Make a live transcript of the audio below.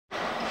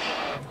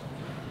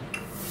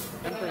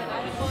Global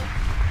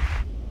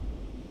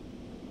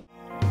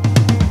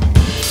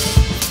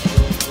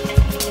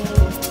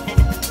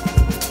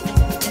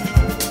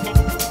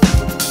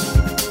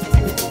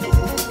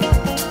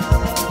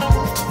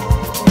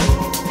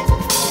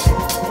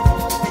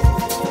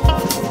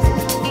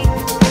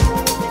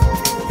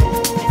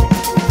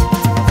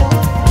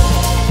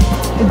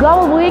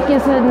Week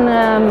is an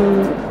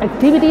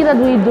activity that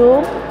we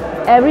do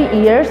every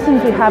year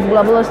since we have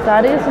global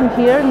studies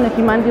here in the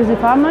Humanities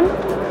Department,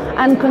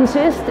 and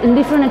consists in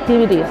different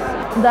activities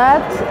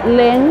that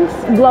links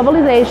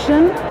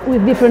globalization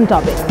with different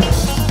topics.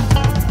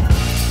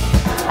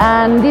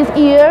 And this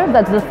year,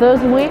 that's the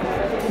third week,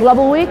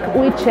 Global Week,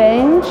 we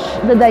change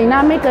the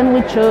dynamic and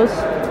we choose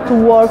to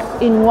work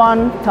in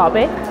one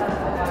topic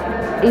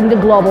in the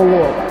global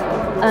world,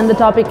 and the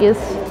topic is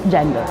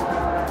gender.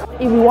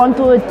 If we want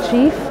to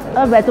achieve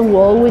a better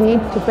world, we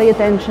need to pay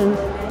attention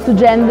to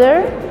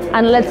gender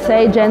and, let's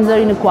say, gender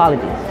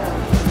inequalities.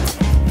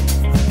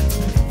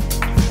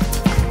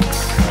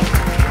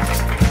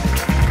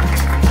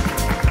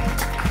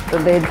 So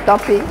the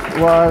topic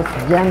was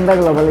gender,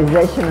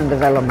 globalization and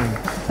development.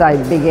 So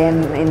it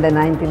began in the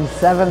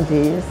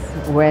 1970s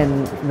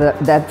when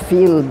that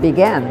field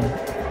began.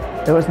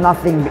 There was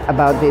nothing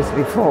about this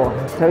before.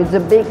 So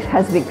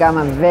has become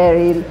a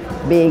very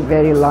big,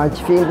 very large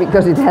field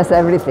because it has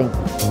everything.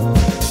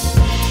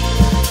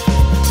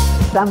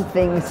 Some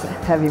things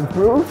have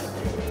improved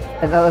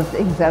and other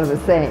things are the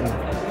same.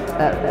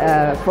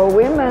 For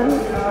women,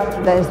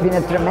 there's been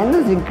a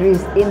tremendous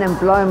increase in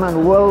employment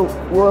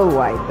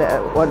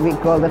worldwide, what we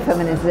call the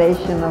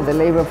feminization of the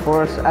labor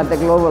force at the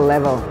global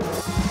level.